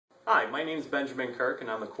Hi, my name is Benjamin Kirk, and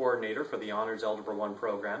I'm the coordinator for the Honors Algebra 1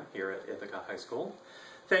 program here at Ithaca High School.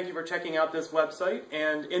 Thank you for checking out this website,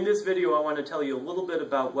 and in this video I want to tell you a little bit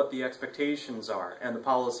about what the expectations are and the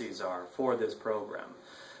policies are for this program.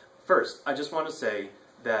 First, I just want to say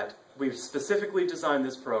that we've specifically designed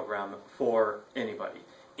this program for anybody.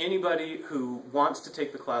 Anybody who wants to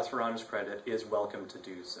take the class for honors credit is welcome to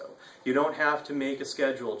do so. You don't have to make a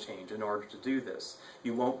schedule change in order to do this.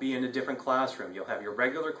 You won't be in a different classroom. You'll have your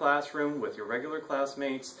regular classroom with your regular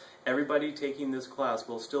classmates. Everybody taking this class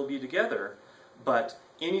will still be together, but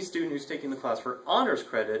any student who's taking the class for honors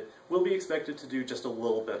credit will be expected to do just a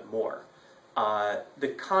little bit more.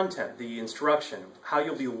 The content, the instruction, how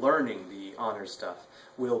you'll be learning the honors stuff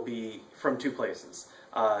will be from two places.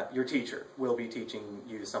 Your teacher will be teaching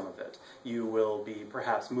you some of it. You will be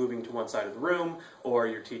perhaps moving to one side of the room, or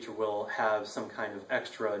your teacher will have some kind of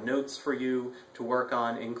extra notes for you to work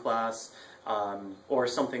on in class, or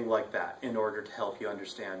something like that in order to help you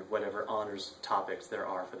understand whatever honors topics there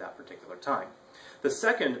are for that particular time. The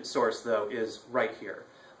second source, though, is right here.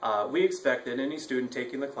 We expect that any student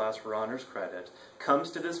taking the class for honors credit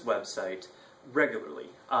comes to this website regularly,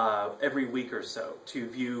 every week or so, to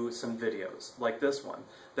view some videos like this one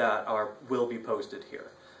that will be posted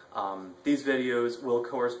here. These videos will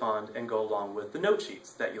correspond and go along with the note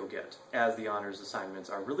sheets that you'll get as the honors assignments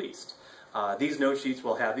are released. These note sheets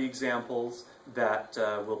will have the examples that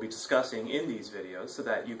we'll be discussing in these videos so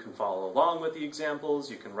that you can follow along with the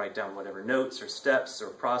examples. You can write down whatever notes or steps or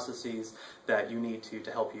processes that you need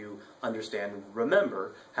to help you understand and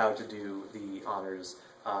remember how to do the honors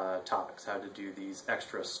topics, how to do these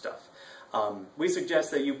extra stuff. We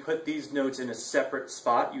suggest that you put these notes in a separate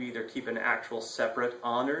spot. You either keep an actual separate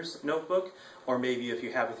honors notebook, or maybe if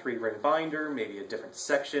you have a 3-ring binder, maybe a different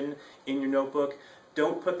section in your notebook.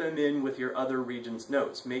 Don't put them in with your other region's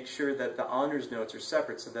notes. Make sure that the honors notes are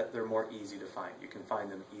separate so that they're more easy to find. You can find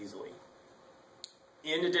them easily.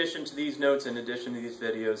 In addition to these notes, in addition to these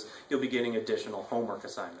videos, you'll be getting additional homework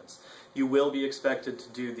assignments. You will be expected to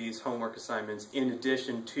do these homework assignments in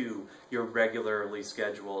addition to your regularly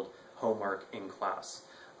scheduled homework in class.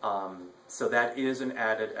 So that is an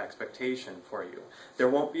added expectation for you. There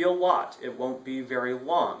won't be a lot. It won't be very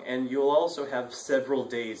long, and you'll also have several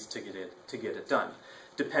days to get it done.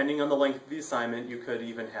 Depending on the length of the assignment, you could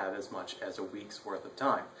even have as much as a week's worth of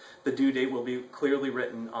time. The due date will be clearly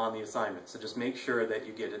written on the assignment, so just make sure that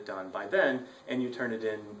you get it done by then and you turn it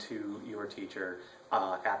in to your teacher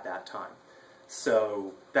at that time.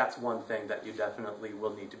 So that's one thing that you definitely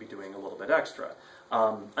will need to be doing a little bit extra.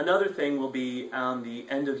 Another thing will be on the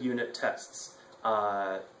end of unit tests.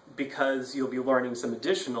 Because you'll be learning some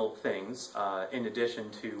additional things in addition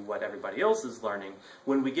to what everybody else is learning,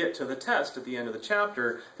 when we get to the test at the end of the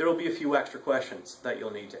chapter, there will be a few extra questions that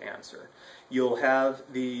you'll need to answer. You'll have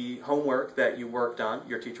the homework that you worked on.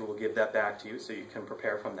 Your teacher will give that back to you so you can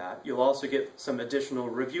prepare from that. You'll also get some additional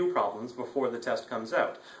review problems before the test comes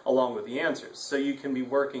out, along with the answers. So you can be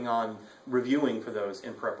working on reviewing for those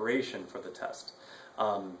in preparation for the test.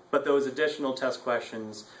 But those additional test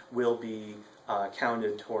questions will be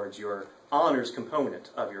counted towards your honors component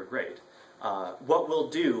of your grade. What we'll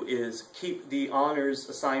do is keep the honors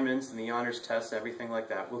assignments and the honors tests, everything like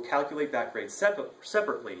that. We'll calculate that grade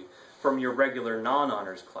separately from your regular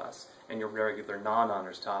non-honors class and your regular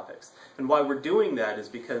non-honors topics. And why we're doing that is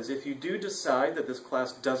because if you do decide that this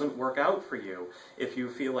class doesn't work out for you, if you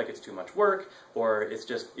feel like it's too much work, or it's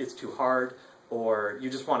too hard, or you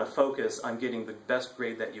just want to focus on getting the best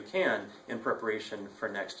grade that you can in preparation for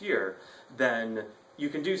next year, then you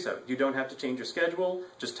can do so. You don't have to change your schedule.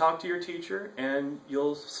 Just talk to your teacher and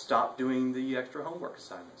you'll stop doing the extra homework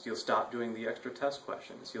assignments. You'll stop doing the extra test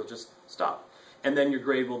questions. You'll just stop. And then your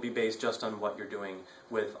grade will be based just on what you're doing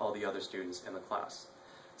with all the other students in the class.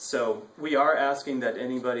 So we are asking that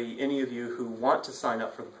any of you who want to sign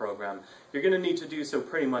up for the program, you're going to need to do so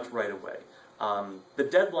pretty much right away. The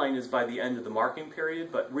deadline is by the end of the marking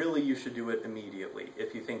period, but really you should do it immediately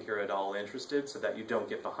if you think you're at all interested so that you don't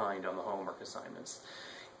get behind on the homework assignments.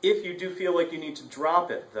 If you do feel like you need to drop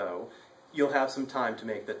it, though, you'll have some time to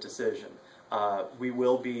make that decision. We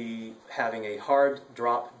will be having a hard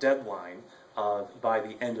drop deadline by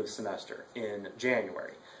the end of semester in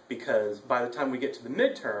January, because by the time we get to the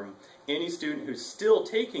midterm, any student who's still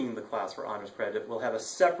taking the class for honors credit will have a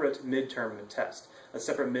separate midterm test, a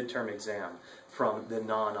separate midterm exam from the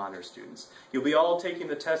non-honors students. You'll be all taking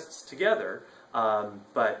the tests together,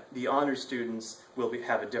 but the honors students will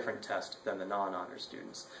have a different test than the non-honors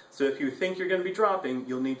students. So if you think you're going to be dropping,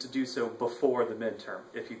 you'll need to do so before the midterm.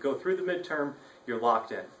 If you go through the midterm, you're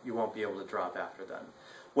locked in. You won't be able to drop after then.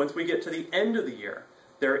 Once we get to the end of the year,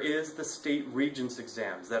 there is the state regents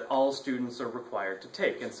exams that all students are required to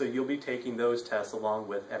take, and so you'll be taking those tests along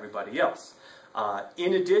with everybody else.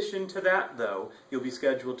 In addition to that, though, you'll be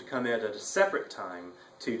scheduled to come in at a separate time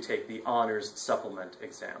to take the Honors Supplement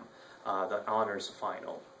exam, the Honors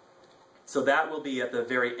Final. So that will be at the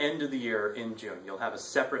very end of the year in June. You'll have a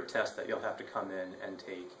separate test that you'll have to come in and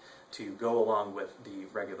take to go along with the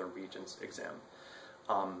regular Regents exam.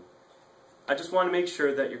 I just want to make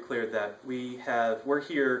sure that you're clear that we're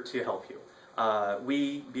here to help you.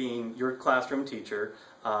 We being your classroom teacher,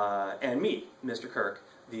 and me, Mr. Kirk,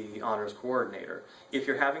 the honors coordinator. If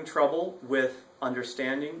you're having trouble with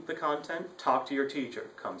understanding the content, talk to your teacher.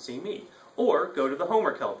 Come see me. Or go to the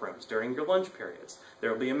homework help rooms during your lunch periods. There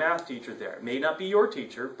will be a math teacher there. It may not be your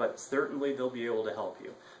teacher, but certainly they'll be able to help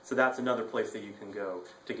you. So that's another place that you can go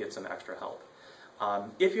to get some extra help.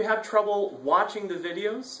 If you have trouble watching the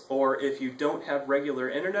videos, or if you don't have regular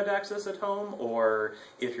internet access at home, or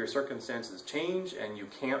if your circumstances change and you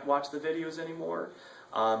can't watch the videos anymore,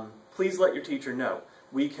 please let your teacher know.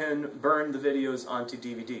 We can burn the videos onto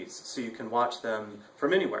DVDs, so you can watch them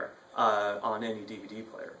from anywhere on any DVD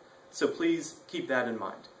player. So please keep that in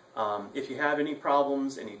mind. If you have any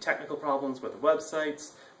problems, any technical problems with the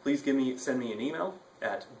websites, please send me an email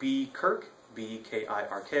at bkirk,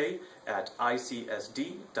 B-K-I-R-K, at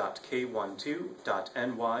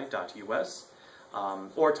icsd.k12.ny.us,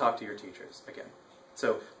 or talk to your teachers again.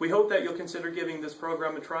 So we hope that you'll consider giving this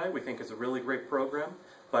program a try. We think it's a really great program.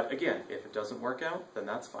 But again, if it doesn't work out, then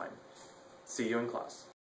that's fine. See you in class.